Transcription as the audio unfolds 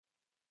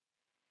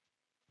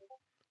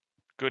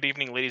Good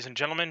evening, ladies and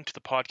gentlemen, to the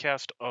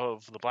podcast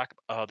of the Black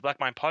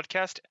Mind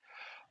Podcast.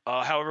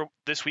 However,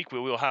 this week we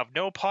will have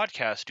no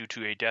podcast due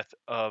to a death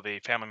of a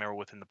family member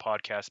within the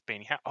podcast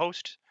main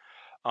host.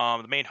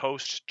 The main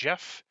host,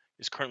 Jeff,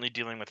 is currently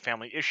dealing with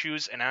family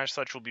issues, and as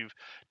such, will be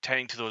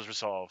tending to those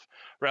resolve.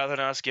 Rather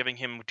than us giving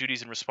him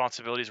duties and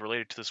responsibilities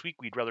related to this week,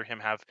 we'd rather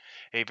him have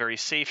a very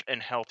safe and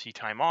healthy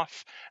time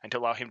off, and to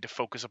allow him to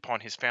focus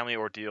upon his family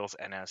ordeals.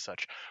 And as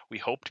such, we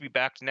hope to be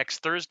back next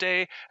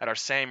Thursday at our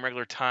same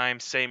regular time,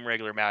 same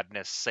regular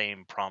madness,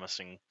 same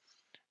promising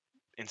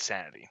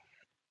insanity.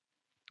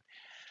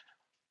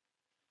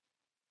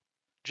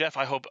 Jeff,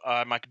 I hope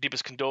my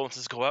deepest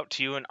condolences go out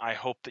to you, and I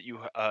hope that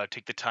you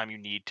take the time you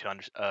need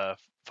to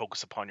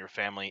focus upon your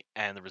family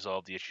and to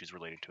resolve the issues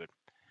related to it.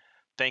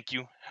 Thank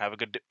you. Have a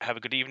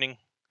good evening.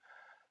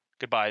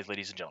 Goodbye,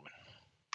 ladies and gentlemen.